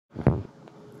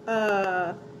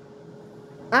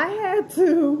I had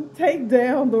to take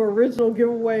down the original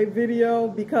giveaway video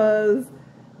because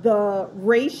the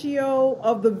ratio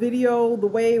of the video, the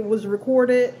way it was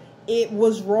recorded, it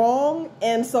was wrong.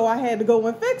 And so I had to go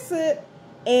and fix it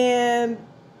and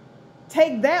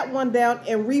take that one down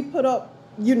and re-put up,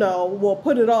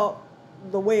 put it up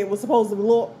the way it was supposed to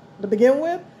look to begin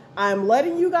with. I'm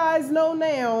letting you guys know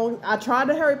now. I tried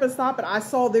to hurry up and stop it. I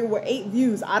saw there were 8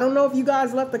 views. I don't know if you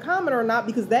guys left a comment or not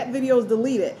because that video is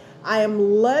deleted. I am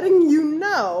letting you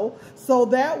know so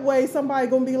that way somebody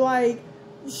gonna be like,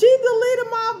 she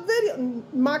deleted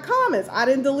my comments. I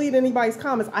didn't delete anybody's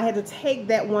comments. I had to take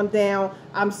that one down.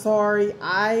 I'm sorry.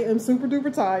 I am super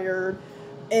duper tired.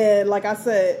 And like I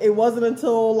said, it wasn't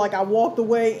until like I walked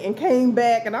away and came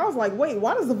back and I was like, wait,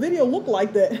 why does the video look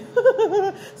like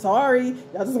that? Sorry,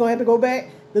 y'all just gonna have to go back.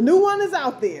 The new one is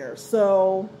out there.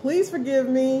 So please forgive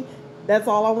me. That's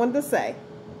all I wanted to say.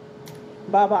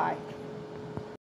 Bye-bye.